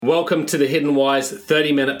Welcome to the Hidden Wise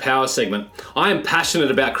 30-minute power segment. I am passionate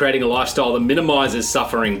about creating a lifestyle that minimizes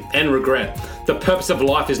suffering and regret. The purpose of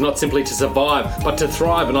life is not simply to survive, but to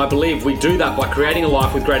thrive, and I believe we do that by creating a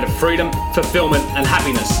life with greater freedom, fulfillment, and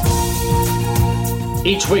happiness.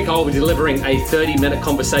 Each week I will be delivering a 30-minute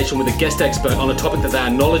conversation with a guest expert on a topic that they are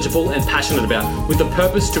knowledgeable and passionate about, with the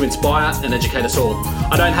purpose to inspire and educate us all.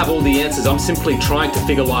 I don't have all the answers, I'm simply trying to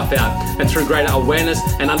figure life out, and through greater awareness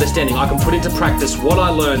and understanding I can put into practice what I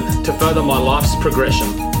learn to further my life's progression.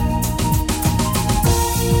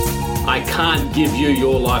 I can't give you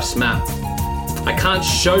your life's map. I can't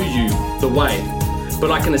show you the way, but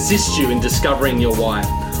I can assist you in discovering your why.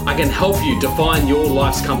 I can help you define your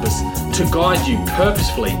life's compass, to guide you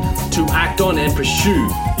purposefully to act on and pursue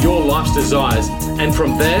your life's desires, and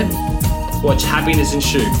from there, watch happiness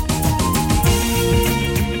ensue.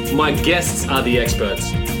 My guests are the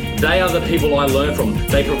experts. They are the people I learn from.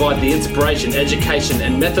 They provide the inspiration, education,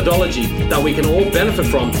 and methodology that we can all benefit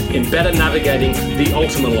from in better navigating the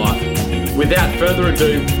ultimate life. Without further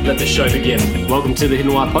ado, let the show begin. Welcome to the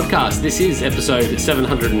Hidden Wise podcast. This is episode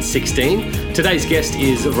 716. Today's guest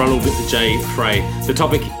is Ronald J. Frey. The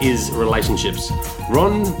topic is relationships.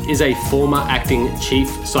 Ron is a former acting chief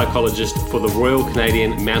psychologist for the Royal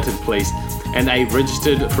Canadian Mounted Police and a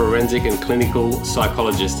registered forensic and clinical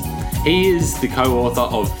psychologist. He is the co-author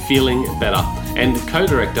of Feeling Better and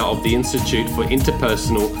co-director of the Institute for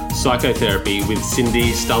Interpersonal Psychotherapy with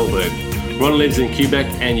Cindy Stulberg. Ron lives in Quebec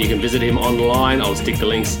and you can visit him online. I'll stick the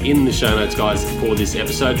links in the show notes, guys, for this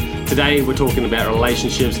episode. Today we're talking about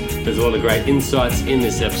relationships. There's a lot of great insights in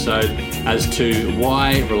this episode as to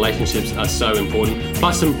why relationships are so important,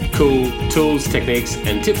 plus some cool tools, techniques,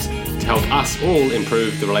 and tips to help us all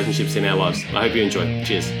improve the relationships in our lives. I hope you enjoy.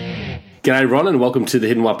 Cheers. G'day, Ron, and welcome to the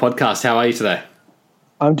Hidden Wise podcast. How are you today?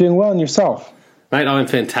 I'm doing well, and yourself? Mate, I'm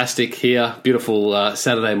fantastic here. Beautiful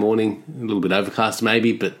Saturday morning, a little bit overcast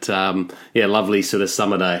maybe, but lovely sort of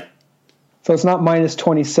summer day. So it's not minus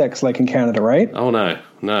 26 like in Canada, right? Oh, no.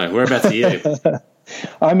 Whereabouts are you?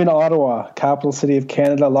 I'm in Ottawa, capital city of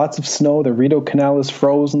Canada. Lots of snow. The Rideau Canal is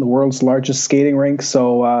frozen, the world's largest skating rink.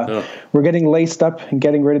 So we're getting laced up and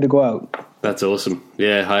getting ready to go out. That's awesome.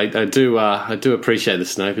 Yeah, I do appreciate the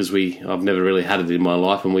snow because I've never really had it in my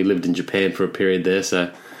life, and we lived in Japan for a period there,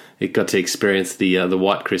 so it got to experience the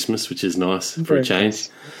white Christmas, which is nice for a change.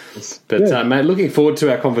 Nice. But mate, looking forward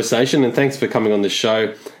to our conversation, and thanks for coming on the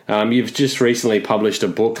show. You've just recently published a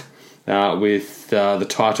book with the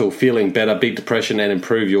title Feeling Better, Big Depression and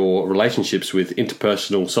Improve Your Relationships with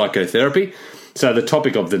Interpersonal Psychotherapy. So the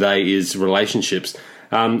topic of the day is relationships.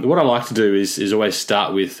 What I like to do is always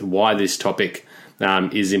start with why this topic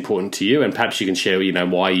is important to you, and perhaps you can share,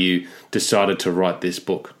 why you decided to write this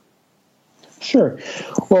book. Sure.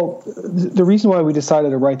 Well, the reason why we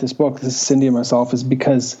decided to write this book, this is Cindy and myself, is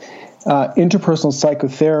because interpersonal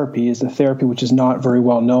psychotherapy is a therapy which is not very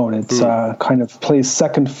well known. It's kind of plays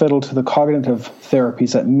second fiddle to the cognitive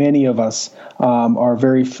therapies that many of us are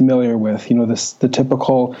very familiar with. The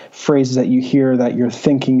typical phrases that you hear that your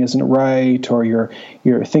thinking isn't right, or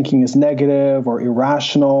your thinking is negative or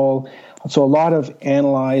irrational. So a lot of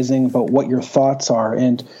analyzing about what your thoughts are.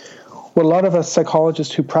 And what a lot of us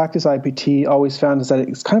psychologists who practice IPT always found is that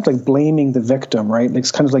it's kind of like blaming the victim, right?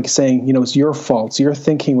 It's kind of like saying, it's your fault, it's your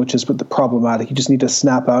thinking, which is the problematic. You just need to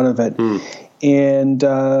snap out of it. And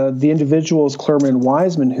the individuals, Clerman and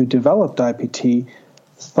Wiseman, who developed IPT,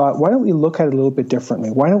 thought, why don't we look at it a little bit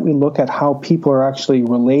differently? Why don't we look at how people are actually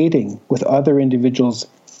relating with other individuals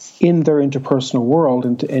in their interpersonal world,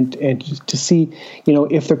 and to see,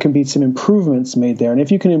 if there can be some improvements made there. And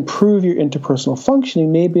if you can improve your interpersonal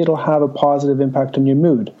functioning, maybe it'll have a positive impact on your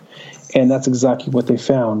mood. And that's exactly what they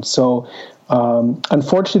found. So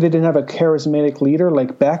unfortunately, they didn't have a charismatic leader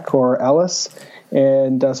like Beck or Ellis.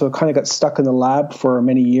 And so it kind of got stuck in the lab for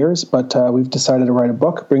many years. But we've decided to write a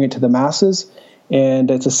book, bring it to the masses.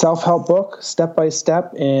 And it's a self-help book,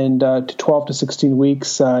 step-by-step, and to 12 to 16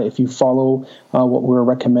 weeks, if you follow what we're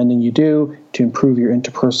recommending you do to improve your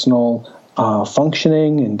interpersonal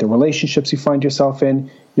functioning and the relationships you find yourself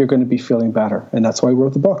in, you're going to be feeling better. And that's why we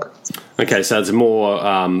wrote the book. Okay, so it's more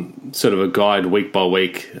sort of a guide week by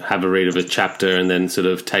week, have a read of a chapter, and then sort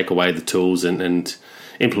of take away the tools and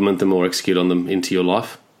implement them or execute on them into your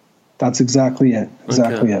life? That's exactly it.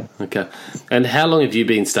 Okay. And how long have you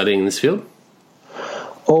been studying in this field?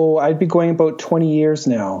 Oh, I'd be going about 20 years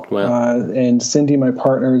now. Wow. And Cindy, my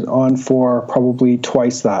partner, is on for probably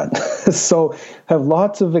twice that. So have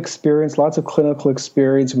lots of experience, lots of clinical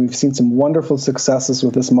experience. We've seen some wonderful successes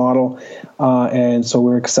with this model. And so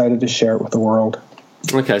we're excited to share it with the world.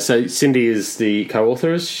 Okay, so Cindy is the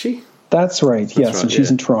co-author, is she? That's right, yes. Right, and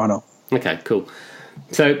she's in Toronto. Okay, cool.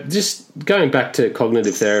 So just going back to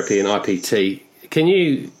cognitive therapy and IPT, can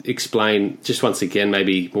you explain just once again,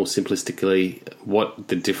 maybe more simplistically, what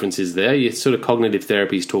the difference is there? Your sort of cognitive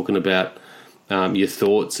therapy is talking about your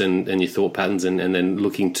thoughts and your thought patterns and then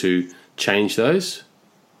looking to change those?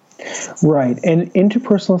 Right. And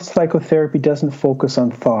interpersonal psychotherapy doesn't focus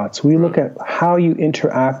on thoughts. We look at how you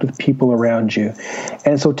interact with people around you.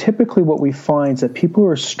 And so typically what we find is that people who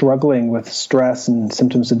are struggling with stress and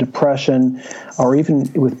symptoms of depression or even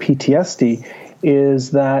with PTSD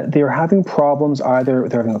is that they're having problems. Either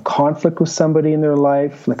they're having a conflict with somebody in their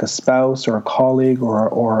life, like a spouse or a colleague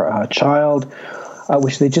or a child,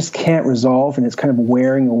 which they just can't resolve, and it's kind of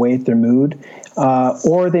wearing away at their mood.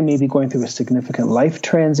 Or they may be going through a significant life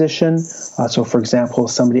transition. So, for example,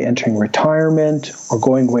 somebody entering retirement or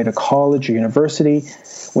going away to college or university.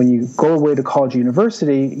 When you go away to college or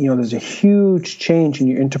university, there's a huge change in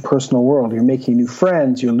your interpersonal world. You're making new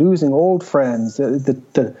friends. You're losing old friends.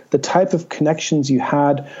 The type of connections you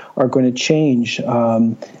had are going to change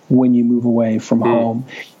when you move away from home.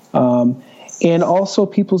 And also,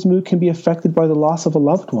 people's mood can be affected by the loss of a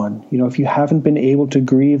loved one. If you haven't been able to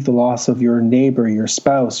grieve the loss of your neighbor, your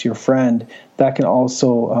spouse, your friend, that can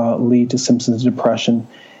also lead to symptoms of depression.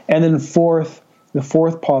 And then the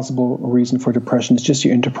fourth possible reason for depression is just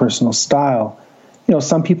your interpersonal style.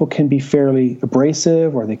 Some people can be fairly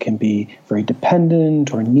abrasive, or they can be very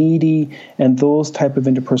dependent or needy, and those type of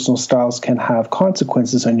interpersonal styles can have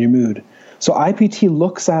consequences on your mood. So IPT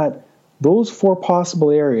looks at those four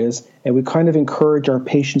possible areas, and we kind of encourage our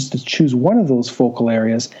patients to choose one of those focal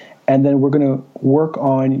areas, and then we're going to work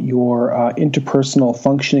on your interpersonal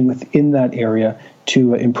functioning within that area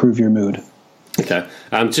to improve your mood. Okay.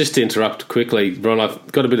 Just to interrupt quickly, Ron,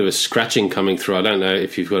 I've got a bit of a scratching coming through. I don't know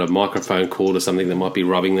if you've got a microphone cord or something that might be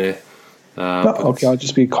rubbing there. Okay, I'll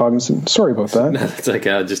just be cognizant. Sorry about that. No, that's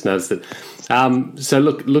okay. I just noticed it. So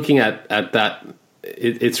looking at that,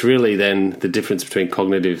 it's really then the difference between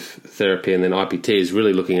cognitive therapy and then IPT is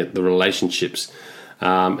really looking at the relationships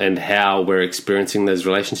and how we're experiencing those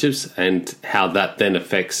relationships and how that then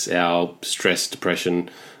affects our stress, depression,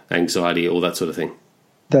 anxiety, all that sort of thing.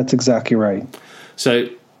 That's exactly right. So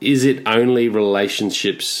is it only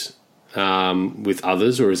relationships with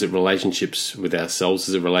others, or is it relationships with ourselves?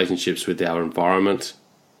 Is it relationships with our environment?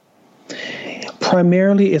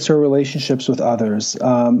 Primarily, it's our relationships with others.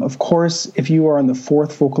 Of course, if you are in the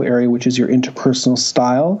fourth focal area, which is your interpersonal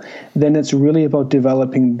style, then it's really about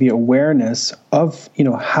developing the awareness of,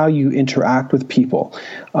 how you interact with people.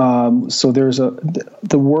 So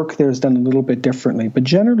the work there is done a little bit differently. But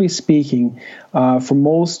generally speaking, for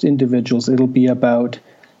most individuals, it'll be about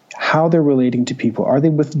how they're relating to people. Are they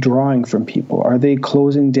withdrawing from people? Are they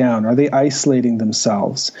closing down? Are they isolating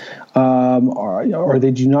themselves? Or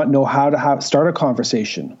they do not know how to start a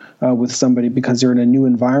conversation with somebody because they're in a new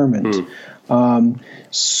environment.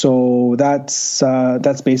 So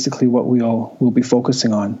that's basically what we'll be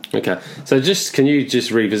focusing on. Okay. So can you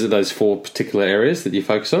just revisit those four particular areas that you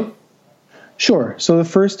focus on? Sure. So the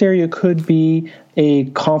first area could be a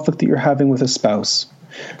conflict that you're having with a spouse.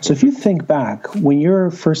 So if you think back, when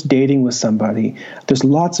you're first dating with somebody, there's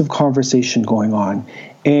lots of conversation going on.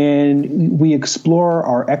 And we explore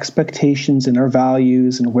our expectations and our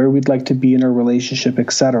values and where we'd like to be in our relationship,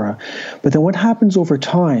 etc. But then what happens over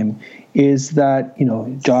time is that,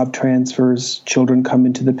 job transfers, children come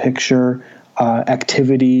into the picture,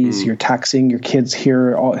 activities, you're taxing your kids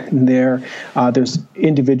here and there. There's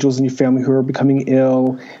individuals in your family who are becoming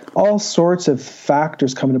ill. All sorts of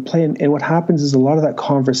factors come into play. And what happens is a lot of that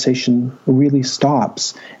conversation really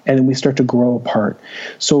stops, and then we start to grow apart.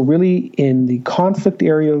 So really, in the conflict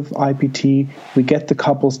area of IPT, we get the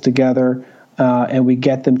couples together, and we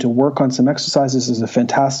get them to work on some exercises. There's a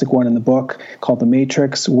fantastic one in the book called The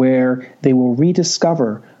Matrix, where they will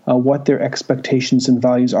rediscover what their expectations and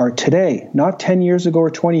values are today, not 10 years ago or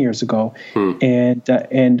 20 years ago,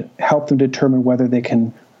 and help them determine whether they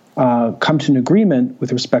can come to an agreement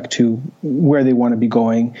with respect to where they want to be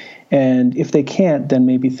going. And if they can't, then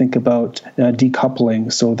maybe think about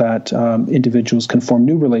decoupling so that individuals can form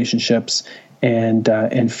new relationships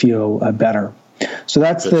and feel better. So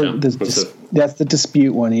that's that's the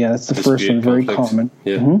dispute one. Yeah, that's the first one, very common.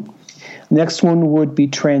 Yeah. Mm-hmm. Next one would be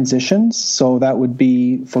transitions. So that would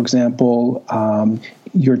be, for example,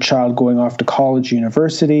 your child going off to college,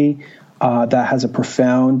 university. That has a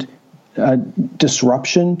profound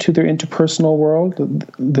disruption to their interpersonal world.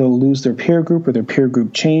 They'll lose their peer group, or their peer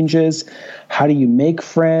group changes. How do you make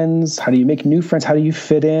friends? How do you make new friends? How do you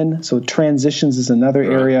fit in? So transitions is another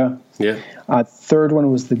area. Yeah. Third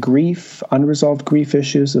one was the grief, unresolved grief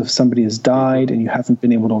issues. If somebody has died and you haven't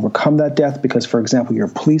been able to overcome that death because, for example, you're a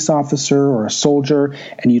police officer or a soldier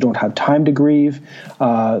and you don't have time to grieve.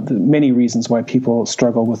 Many reasons why people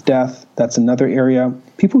struggle with death. That's another area.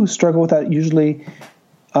 People who struggle with that usually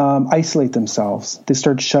isolate themselves. They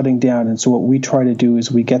start shutting down. And so what we try to do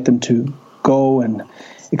is we get them to go and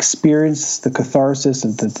experience the catharsis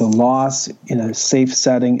and the loss in a safe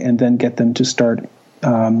setting, and then get them to start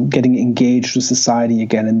getting engaged with society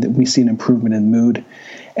again, and we see an improvement in mood.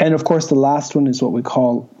 And of course, the last one is what we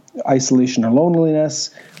call isolation or loneliness,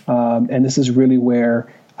 and this is really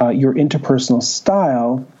where your interpersonal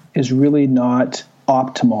style is really not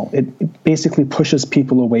optimal. It basically pushes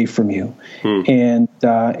people away from you, and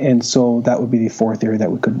so that would be the fourth area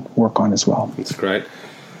that we could work on as well. That's great.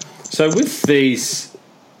 So with these,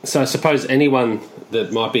 so I suppose anyone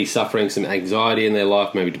that might be suffering some anxiety in their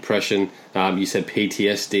life, maybe depression, you said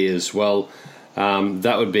PTSD as well,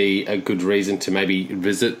 that would be a good reason to maybe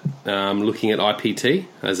visit looking at IPT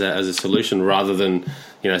as a solution, rather than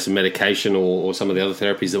some medication or some of the other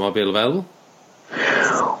therapies that might be available.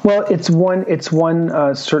 Well, it's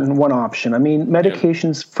one certain option. I mean,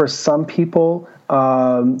 medications for some people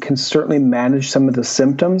can certainly manage some of the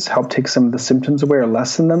symptoms, help take some of the symptoms away or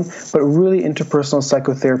lessen them, but really interpersonal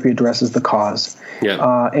psychotherapy addresses the cause.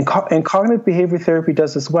 Yeah. And cognitive behavior therapy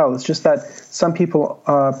does as well. It's just that some people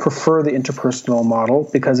prefer the interpersonal model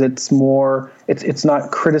because it's more, it's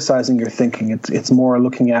not criticizing your thinking. It's more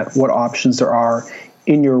looking at what options there are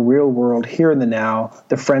in your real world, here in the now,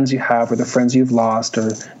 the friends you have or the friends you've lost or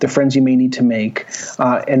the friends you may need to make,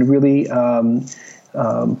 and really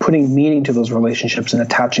putting meaning to those relationships and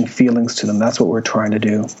attaching feelings to them. That's what we're trying to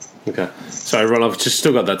do. Okay. Sorry, Ron, I've just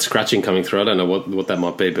still got that scratching coming through. I don't know what that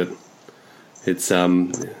might be, but it's... I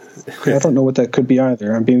don't know what that could be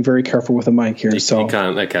either. I'm being very careful with the mic here. You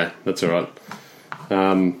can't. Okay, that's all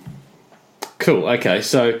right. Cool. Okay,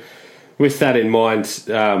 so with that in mind...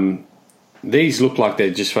 these look like they're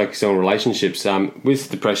just focused on relationships. With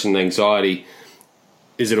depression and anxiety,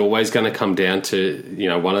 is it always going to come down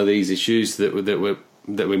to one of these issues that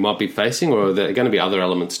we might be facing, or are there going to be other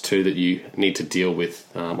elements too that you need to deal with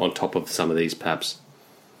on top of some of these, perhaps?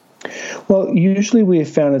 Well, usually we have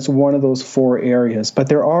found it's one of those four areas, but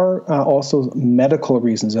there are also medical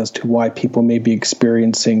reasons as to why people may be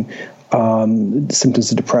experiencing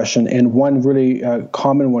symptoms of depression, and one really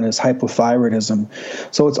common one is hypothyroidism.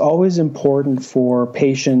 So it's always important for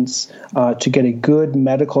patients to get a good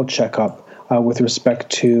medical checkup with respect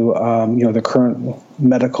to the current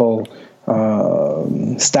medical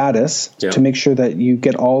status, to make sure that you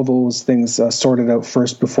get all those things sorted out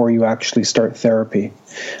first before you actually start therapy.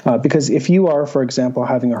 Because if you are, for example,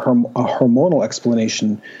 having a hormonal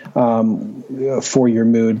explanation for your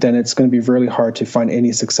mood, then it's going to be really hard to find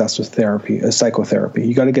any success with psychotherapy.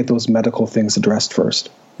 You got to get those medical things addressed first.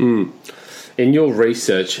 In your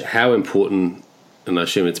research, how important, and I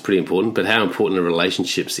assume it's pretty important, but how important are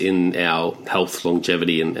relationships in our health,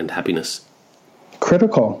 longevity, and happiness?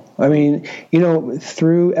 Critical. I mean,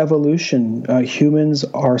 through evolution, humans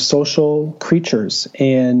are social creatures,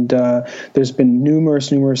 and there's been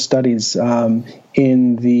numerous studies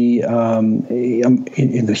in the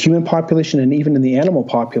human population and even in the animal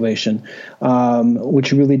population,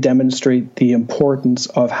 which really demonstrate the importance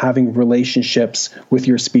of having relationships with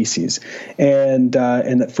your species, and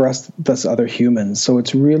for us, thus other humans. So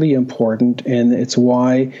it's really important, and it's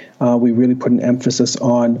why we really put an emphasis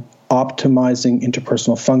on optimizing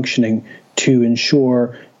interpersonal functioning to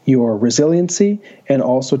ensure your resiliency and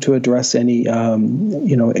also to address any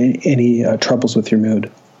troubles with your mood.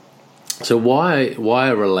 So why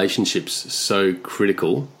are relationships so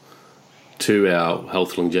critical to our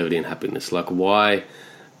health, longevity, and happiness? Like, why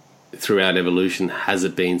throughout evolution has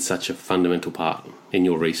it been such a fundamental part in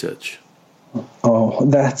your research? Oh,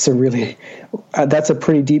 that's a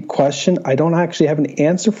pretty deep question. I don't actually have an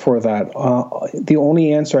answer for that. The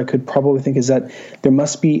only answer I could probably think is that there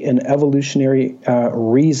must be an evolutionary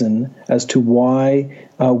reason as to why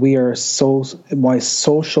why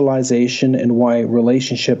socialization and why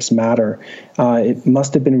relationships matter. It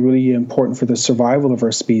must have been really important for the survival of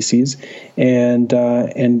our species, and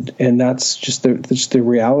that's just the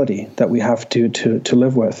reality that we have to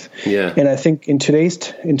live with. Yeah. And I think in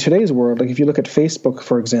today's world, like if you look at Facebook,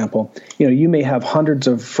 for example, you may have hundreds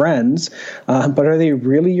of friends, but are they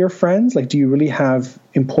really your friends? Like, do you really have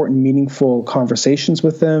important, meaningful conversations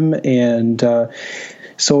with them? And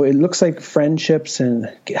So it looks like friendships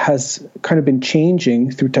and has kind of been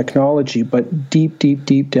changing through technology, but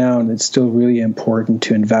deep down, it's still really important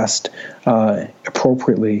to invest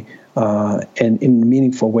appropriately and in a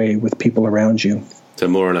meaningful way with people around you. So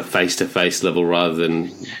more on a face-to-face level rather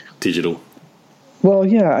than digital. Well,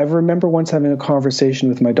 yeah, I remember once having a conversation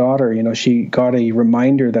with my daughter. You know, she got a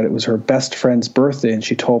reminder that it was her best friend's birthday, and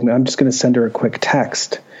she told me, I'm just going to send her a quick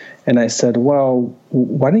text. And I said, well,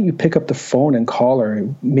 why don't you pick up the phone and call her? It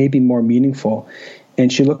may be more meaningful.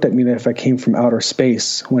 And she looked at me like if I came from outer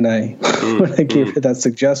space when I gave her that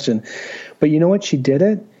suggestion. But you know what? She did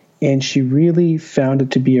it, and she really found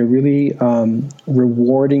it to be a really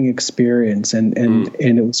rewarding experience, and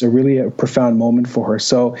it was a profound moment for her.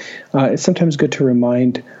 So it's sometimes good to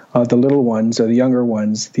remind the little ones or the younger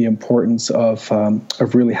ones the importance of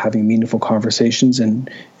really having meaningful conversations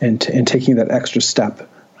and taking that extra step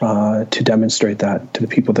to demonstrate that to the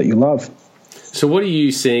people that you love. So what are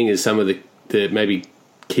you seeing as some of the maybe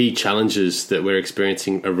key challenges that we're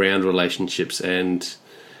experiencing around relationships, and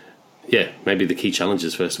maybe the key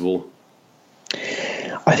challenges first of all?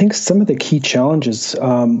 I think some of the key challenges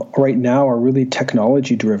right now are really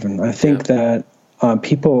technology driven. I think that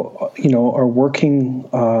people, are working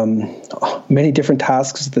many different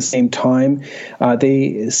tasks at the same time.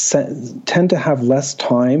 They tend to have less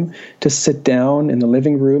time to sit down in the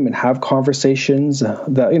living room and have conversations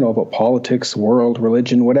about politics, world,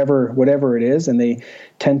 religion, whatever it is, and they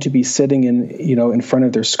tend to be sitting in front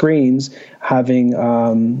of their screens, having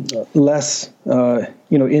less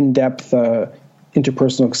in-depth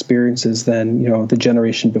interpersonal experiences than the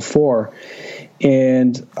generation before.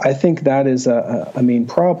 And I think that is a main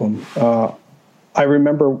problem. I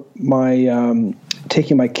remember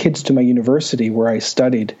taking my kids to my university where I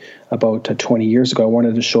studied about 20 years ago. I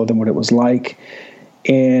wanted to show them what it was like.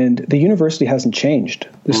 And the university hasn't changed.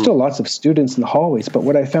 There's still lots of students in the hallways, but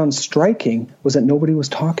what I found striking was that nobody was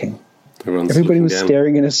talking. Everybody was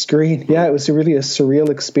staring at a screen. Yeah, it was really a surreal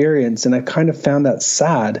experience, and I kind of found that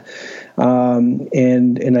sad.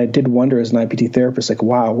 And I did wonder as an IPT therapist, like,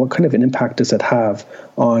 wow, what kind of an impact does it have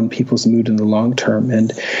on people's mood in the long term?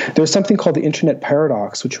 And there's something called the internet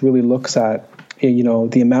paradox, which really looks at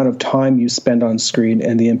the amount of time you spend on screen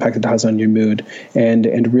and the impact it has on your mood.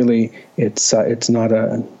 And really, it's not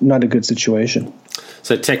a good situation.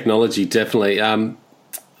 So technology, definitely.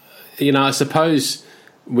 I suppose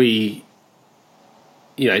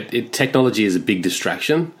technology is a big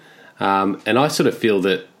distraction, and I sort of feel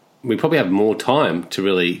that we probably have more time to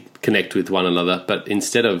really connect with one another, but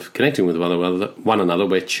instead of connecting with one another,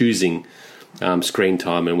 we're choosing screen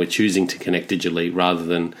time, and we're choosing to connect digitally rather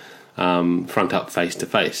than front up face to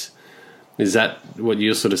face. Is that what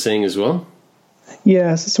you're sort of seeing as well?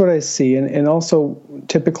 Yes, that's what I see, and also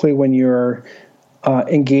typically when you're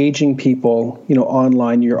engaging people,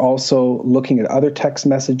 online, you're also looking at other text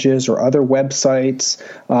messages or other websites.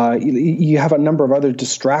 You have a number of other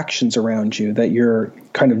distractions around you that you're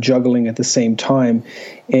kind of juggling at the same time.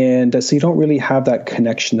 And so you don't really have that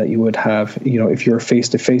connection that you would have, if you're face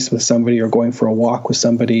to face with somebody or going for a walk with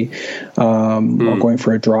somebody, or going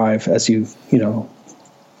for a drive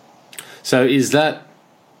So is that,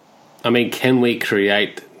 can we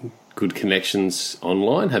create good connections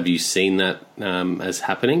online? Have you seen that as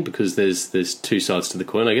happening? Because there's two sides to the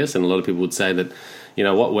coin, I guess, and a lot of people would say that,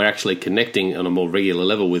 we're actually connecting on a more regular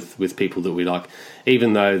level with people that we like,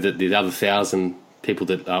 even though that the other 1,000 people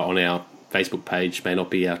that are on our Facebook page may not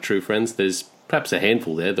be our true friends. There's perhaps a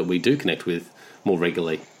handful there that we do connect with more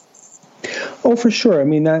regularly. Oh, for sure.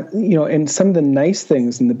 And some of the nice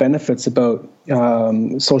things and the benefits about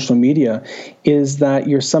social media is that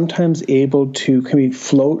you're sometimes able to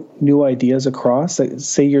float new ideas across. Like,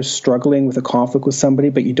 say you're struggling with a conflict with somebody,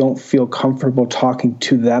 but you don't feel comfortable talking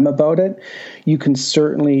to them about it. You can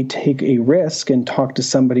certainly take a risk and talk to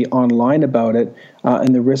somebody online about it,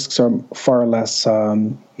 and the risks are far less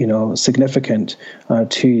significant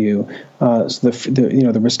to you. So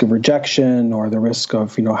the risk of rejection or the risk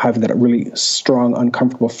of having that really strong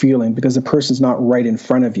uncomfortable feeling because the person's not right in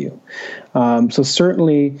front of you. So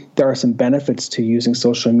certainly there are some benefits to using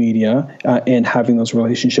social media and having those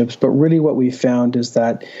relationships. But really, what we found is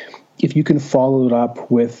that if you can follow it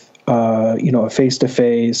up with a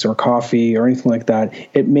face-to-face or coffee or anything like that,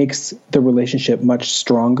 it makes the relationship much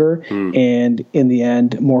stronger and in the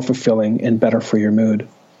end more fulfilling and better for your mood.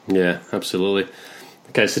 Yeah, absolutely.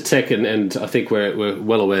 Okay, so tech, and I think we're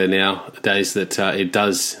well aware nowadays that it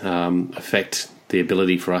does affect the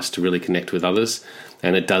ability for us to really connect with others,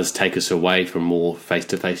 and it does take us away from more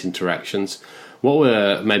face-to-face interactions. What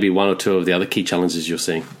were maybe one or two of the other key challenges you're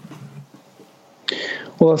seeing?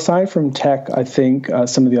 Well, aside from tech, I think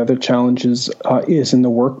some of the other challenges is in the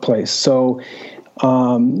workplace. So,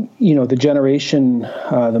 the generation,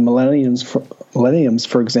 the millenniums,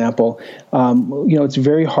 for example, it's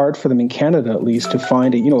very hard for them in Canada, at least, to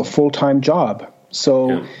find a full-time job.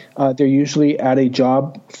 So they're usually at a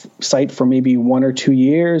job site for maybe 1 or 2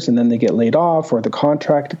 years, and then they get laid off, or the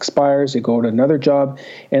contract expires, they go to another job.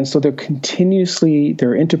 And so their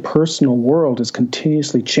interpersonal world is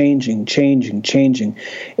continuously changing.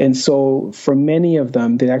 And so for many of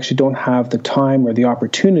them, they actually don't have the time or the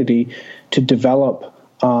opportunity to develop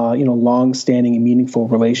long-standing and meaningful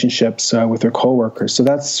relationships with their coworkers. So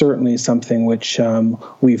that's certainly something which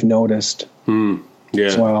we've noticed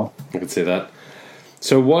as well. I can see that.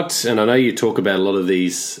 So and I know you talk about a lot of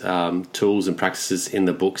these tools and practices in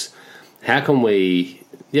the books. How can we,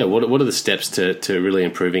 what are the steps to really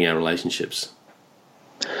improving our relationships?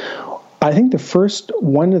 I think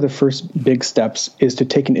one of the first big steps is to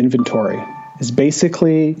take an inventory. Is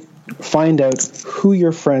basically find out who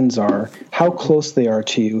your friends are, how close they are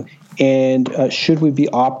to you, and should we be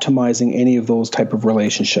optimizing any of those type of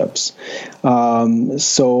relationships?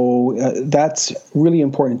 So that's really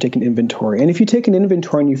important to take an inventory. And if you take an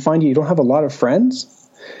inventory and you find you don't have a lot of friends,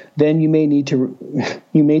 then you may need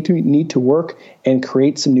to work and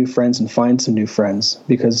create some new friends and find some new friends,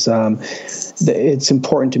 because it's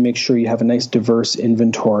important to make sure you have a nice diverse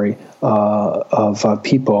inventory of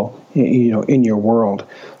people in your world.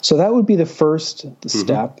 So that would be the first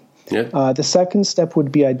step. Yeah. The second step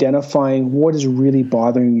would be identifying what is really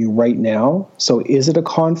bothering you right now. So is it a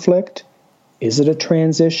conflict? Is it a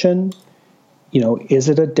transition? Is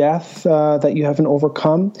it a death that you haven't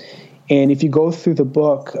overcome? And if you go through the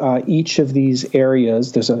book, each of these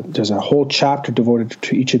areas, there's a whole chapter devoted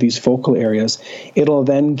to each of these focal areas. It'll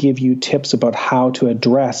then give you tips about how to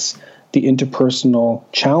address the interpersonal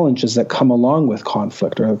challenges that come along with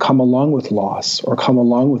conflict, or come along with loss, or come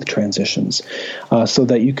along with transitions, so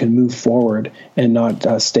that you can move forward and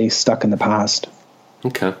not stay stuck in the past.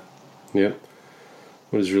 Okay. Yeah.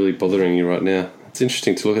 What is really bothering you right now? It's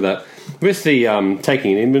interesting to look at that. With the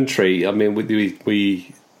taking an inventory, I mean,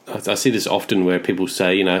 I see this often where people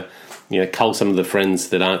say, cull some of the friends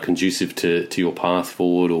that aren't conducive to your path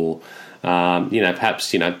forward, or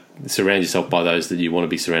perhaps surround yourself by those that you want to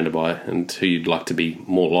be surrounded by and who you'd like to be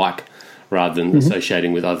more like, rather than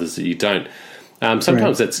associating with others that you don't.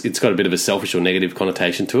 Sometimes it's got a bit of a selfish or negative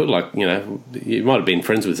connotation to it. Like, you might have been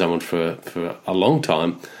friends with someone for a long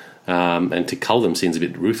time, and to cull them seems a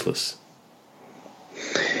bit ruthless.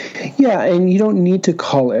 Yeah, and you don't need to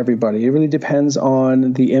cull everybody. It really depends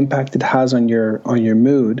on the impact it has on your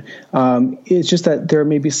mood. It's just that there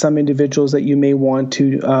may be some individuals that you may want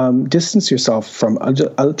to distance yourself from,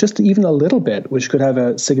 just even a little bit, which could have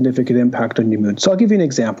a significant impact on your mood. So I'll give you an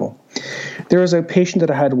example. There was a patient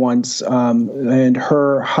that I had once, and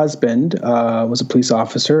her husband was a police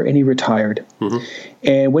officer, and he retired. Mm-hmm.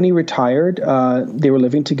 And when he retired, they were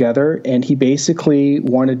living together, and he basically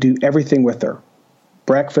wanted to do everything with her.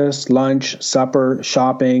 Breakfast, lunch, supper,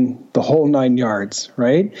 shopping, the whole 9 yards,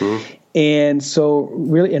 right? Mm-hmm. And so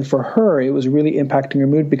really, and for her, it was really impacting her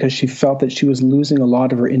mood, because she felt that she was losing a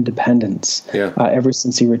lot of her independence ever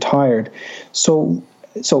since he retired. So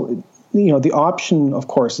the option, of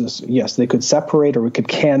course, is yes, they could separate, or we could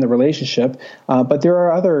can the relationship, but there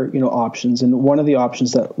are other options. And one of the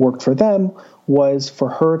options that worked for them was for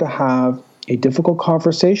her to have a difficult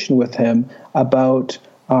conversation with him about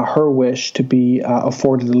her wish to be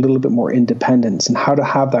afforded a little bit more independence, and how to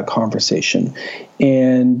have that conversation.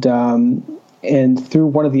 And through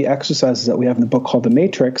one of the exercises that we have in the book called The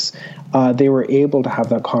Matrix, they were able to have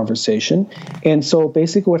that conversation. And so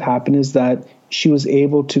basically what happened is that she was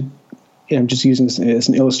able to, I'm just using this as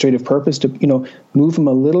an illustrative purpose, to move him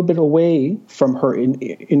a little bit away from her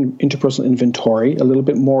interpersonal inventory, a little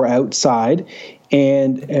bit more outside,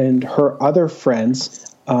 and her other friends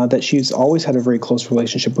that she's always had a very close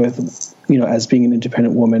relationship with, as being an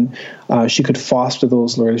independent woman, she could foster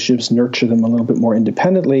those relationships, nurture them a little bit more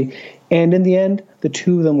independently. And in the end, the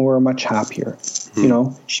two of them were much happier.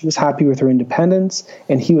 Mm-hmm. She was happy with her independence,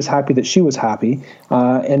 and he was happy that she was happy.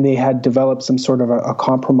 And they had developed some sort of a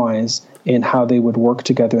compromise in how they would work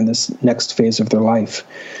together in this next phase of their life.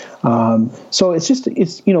 So it's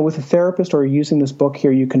with a therapist or using this book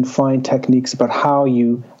here, you can find techniques about how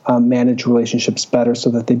you manage relationships better, so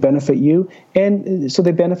that they benefit you, and so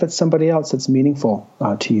they benefit somebody else that's meaningful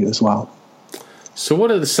to you as well. So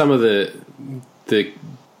what are some of the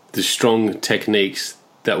strong techniques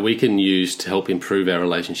that we can use to help improve our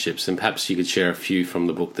relationships? And perhaps you could share a few from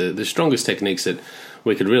the book, the strongest techniques that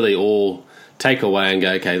we could really all take away and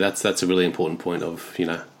go, okay, that's a really important point of,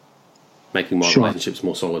 making my relationships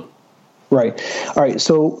more solid. Right. All right.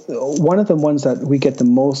 So one of the ones that we get the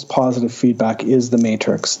most positive feedback is the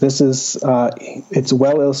matrix. This is, it's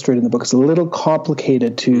well illustrated in the book. It's a little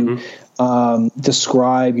complicated to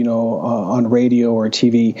describe, on radio or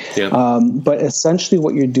TV. Yeah. But essentially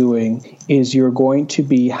what you're doing is you're going to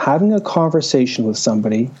be having a conversation with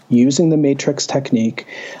somebody using the matrix technique,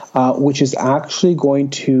 which is actually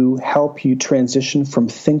going to help you transition from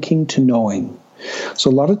thinking to knowing. So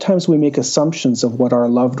a lot of times we make assumptions of what our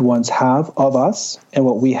loved ones have of us and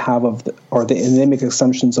what we have of, and they make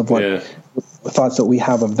assumptions of what thoughts that we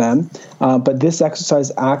have of them. But this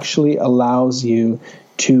exercise actually allows you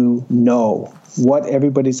to know what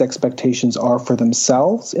everybody's expectations are for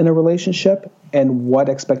themselves in a relationship and what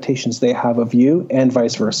expectations they have of you and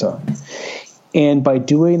vice versa. And by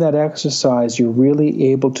doing that exercise, you're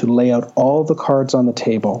really able to lay out all the cards on the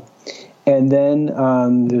table. And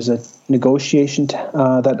then there's a negotiation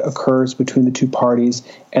that occurs between the two parties,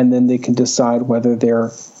 and then they can decide whether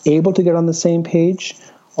they're able to get on the same page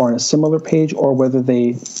or on a similar page, or whether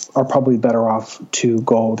they are probably better off to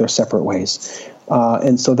go their separate ways.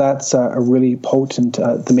 And so that's a really potent,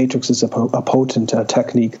 the matrix is a potent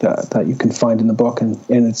technique that you can find in the book, and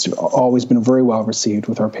it's always been very well received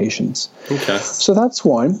with our patients. Okay. So that's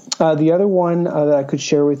one. The other one that I could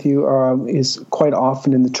share with you is quite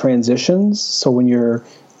often in the transitions. So when you're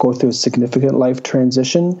going through a significant life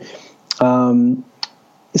transition,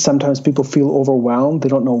 sometimes people feel overwhelmed. They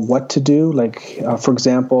don't know what to do. Like, for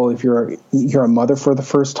example, if you're a mother for the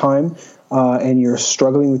first time, and you're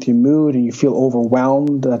struggling with your mood and you feel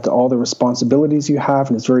overwhelmed at all the responsibilities you have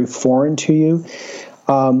and it's very foreign to you.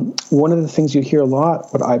 One of the things you hear a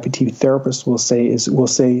lot, what IPT therapists will say is, we'll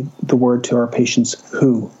say the word to our patients,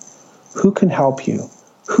 who can help you?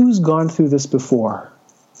 Who's gone through this before?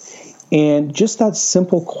 And just that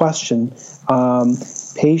simple question,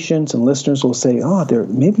 patients and listeners will say,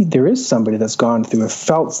 maybe there is somebody that's gone through or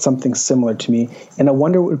felt something similar to me, and I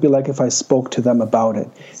wonder what it would be like if I spoke to them about it.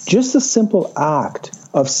 Just the simple act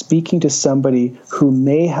of speaking to somebody who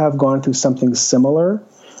may have gone through something similar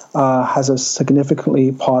has a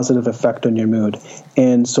significantly positive effect on your mood.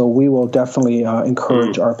 And so we will definitely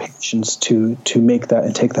encourage our patients to make that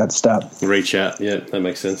and take that step. Reach out. Yeah, that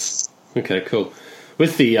makes sense. Okay, cool.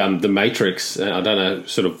 With the matrix, I don't know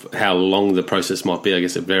sort of how long the process might be. I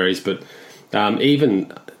guess it varies, but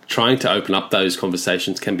even trying to open up those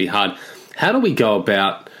conversations can be hard. How do we go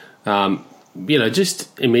about,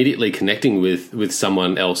 just immediately connecting with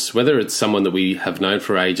someone else, whether it's someone that we have known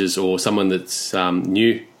for ages or someone that's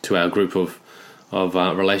new to our group of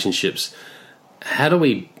relationships? How do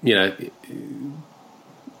we,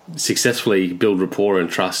 successfully build rapport and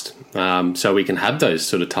trust so we can have those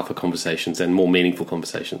sort of tougher conversations and more meaningful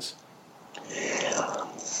conversations?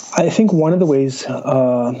 I think one of the ways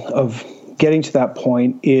of getting to that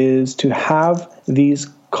point is to have these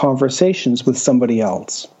conversations with somebody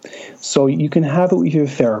else. So you can have it with your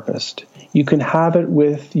therapist. You can have it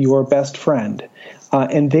with your best friend.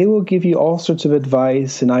 And they will give you all sorts of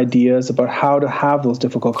advice and ideas about how to have those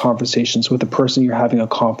difficult conversations with the person you're having a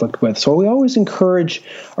conflict with. So we always encourage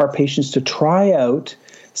our patients to try out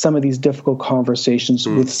some of these difficult conversations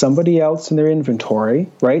with somebody else in their inventory,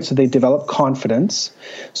 right? So they develop confidence,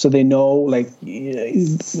 so they know,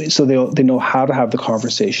 they know how to have the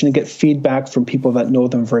conversation and get feedback from people that know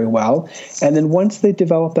them very well. And then once they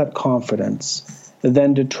develop that confidence,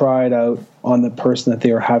 then to try it out on the person that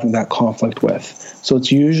they are having that conflict with. So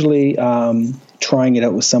it's usually trying it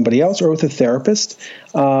out with somebody else or with a therapist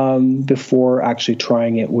before actually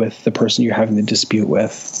trying it with the person you're having the dispute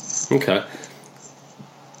with. Okay.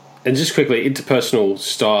 And just quickly, interpersonal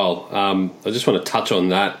style, I just want to touch on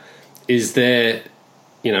that. Is there,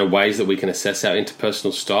 ways that we can assess our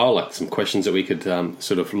interpersonal style, like some questions that we could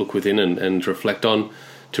sort of look within and reflect on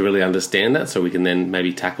to really understand that, so we can then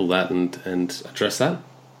maybe tackle that and address that?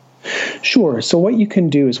 Sure. So what you can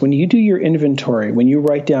do is when you do your inventory, when you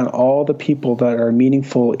write down all the people that are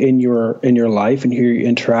meaningful in your life and who you're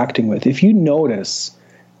interacting with, if you notice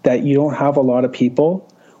that you don't have a lot of people,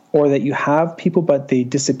 or that you have people but they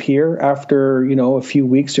disappear after a few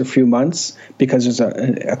weeks or a few months because there's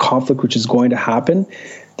a conflict which is going to happen,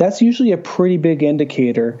 that's usually a pretty big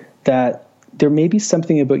indicator that there may be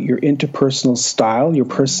something about your interpersonal style, your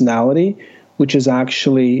personality, which is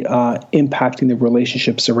actually impacting the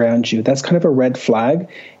relationships around you. That's kind of a red flag.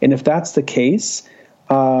 And if that's the case,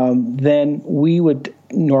 then we would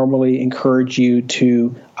normally encourage you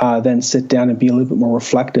to then sit down and be a little bit more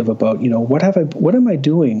reflective about, what am I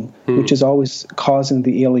doing, which is always causing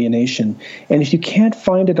the alienation. And if you can't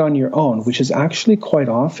find it on your own, which is actually quite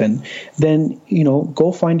often, then,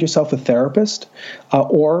 go find yourself a therapist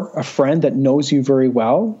or a friend that knows you very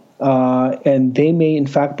well. And they may, in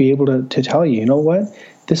fact, be able to tell you, what,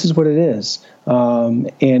 this is what it is.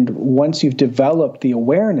 And once you've developed the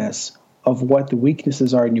awareness of what the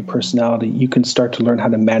weaknesses are in your personality, you can start to learn how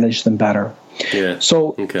to manage them better. Yeah.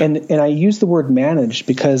 So, okay. and I use the word manage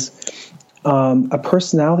because a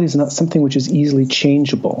personality is not something which is easily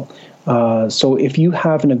changeable. So if you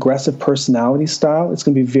have an aggressive personality style, it's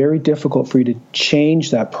going to be very difficult for you to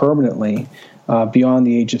change that permanently beyond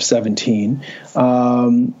the age of 17.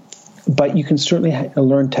 But you can certainly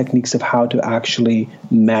learn techniques of how to actually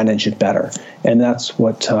manage it better. And that's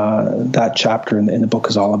what that chapter in the book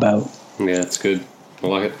is all about. Yeah, that's good. I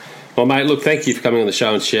like it. Well, mate, look, thank you for coming on the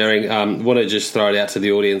show and sharing. Want to just throw it out to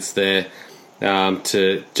the audience there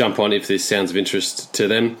to jump on if this sounds of interest to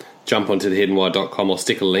them. Jump onto thehiddenwhy.com. I'll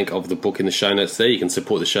stick a link of the book in the show notes there. You can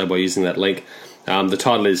support the show by using that link. The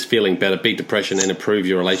title is Feeling Better, Beat Depression and Improve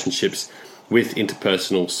Your Relationships with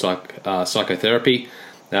Interpersonal Psychotherapy.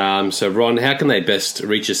 So, Ron, how can they best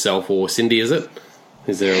reach yourself, or Cindy, is it?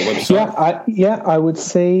 Is there a website? I would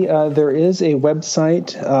say there is a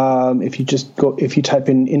website. If you type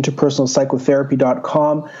in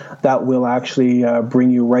interpersonalpsychotherapy.com, that will actually bring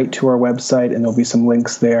you right to our website, and there'll be some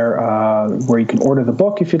links there where you can order the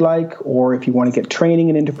book if you'd like, or if you want to get training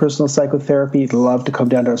in interpersonal psychotherapy, I'd love to come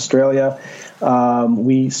down to Australia.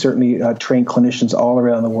 We certainly train clinicians all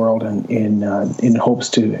around the world in hopes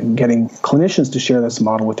to getting clinicians to share this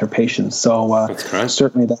model with their patients. So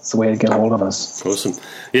certainly that's the way to get a hold of us. Awesome.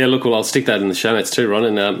 Yeah, look, well, I'll stick that in the show notes too, Ron.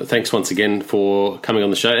 And thanks once again for coming on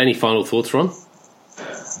the show. Any final thoughts, Ron?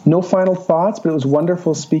 No final thoughts, but it was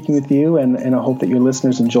wonderful speaking with you, and I hope that your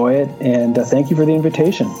listeners enjoy it. And thank you for the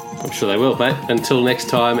invitation. I'm sure they will, mate. Until next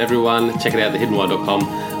time, everyone, check it out,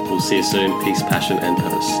 thehiddenwhy.com. We'll see you soon. Peace, passion, and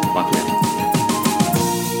purpose. Bye for now.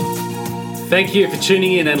 Thank you for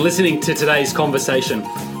tuning in and listening to today's conversation.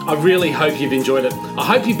 I really hope you've enjoyed it. I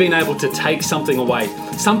hope you've been able to take something away,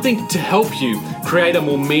 something to help you create a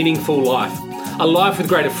more meaningful life, a life with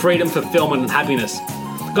greater freedom, fulfillment, and happiness.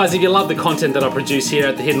 Guys, if you love the content that I produce here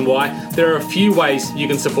at The Hidden Why, there are a few ways you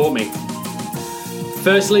can support me.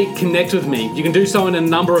 Firstly, connect with me. You can do so in a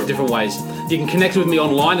number of different ways. You can connect with me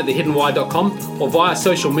online at thehiddenwhy.com or via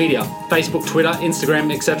social media, Facebook, Twitter,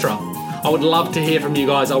 Instagram, etc. I would love to hear from you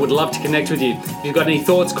guys. I would love to connect with you. If you've got any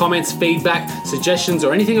thoughts, comments, feedback, suggestions,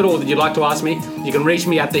 or anything at all that you'd like to ask me, you can reach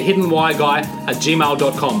me at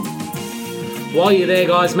thehiddenwhyguy@gmail.com. While you're there,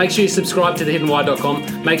 guys, make sure you subscribe to thehiddenwhy.com.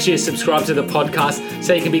 Make sure you subscribe to the podcast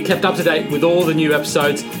so you can be kept up to date with all the new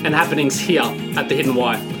episodes and happenings here at The Hidden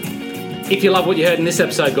Why. If you love what you heard in this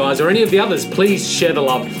episode, guys, or any of the others, please share the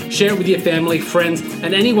love. Share it with your family, friends,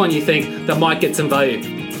 and anyone you think that might get some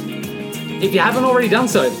value. If you haven't already done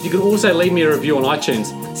so, you can also leave me a review on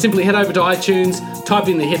iTunes. Simply head over to iTunes, type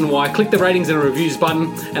in The Hidden Why, click the ratings and reviews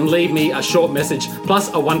button, and leave me a short message, plus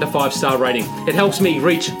a 1 to 5 star rating. It helps me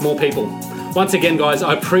reach more people. Once again, guys,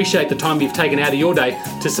 I appreciate the time you've taken out of your day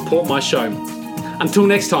to support my show. Until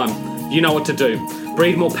next time, you know what to do.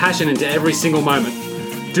 Breathe more passion into every single moment.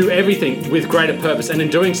 Do everything with greater purpose, and in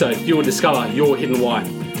doing so, you will discover your hidden why.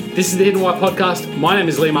 This is The Hidden Why Podcast. My name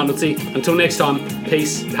is Lee Mundelsey. Until next time,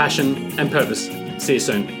 peace, passion, and purpose. See you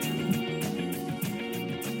soon.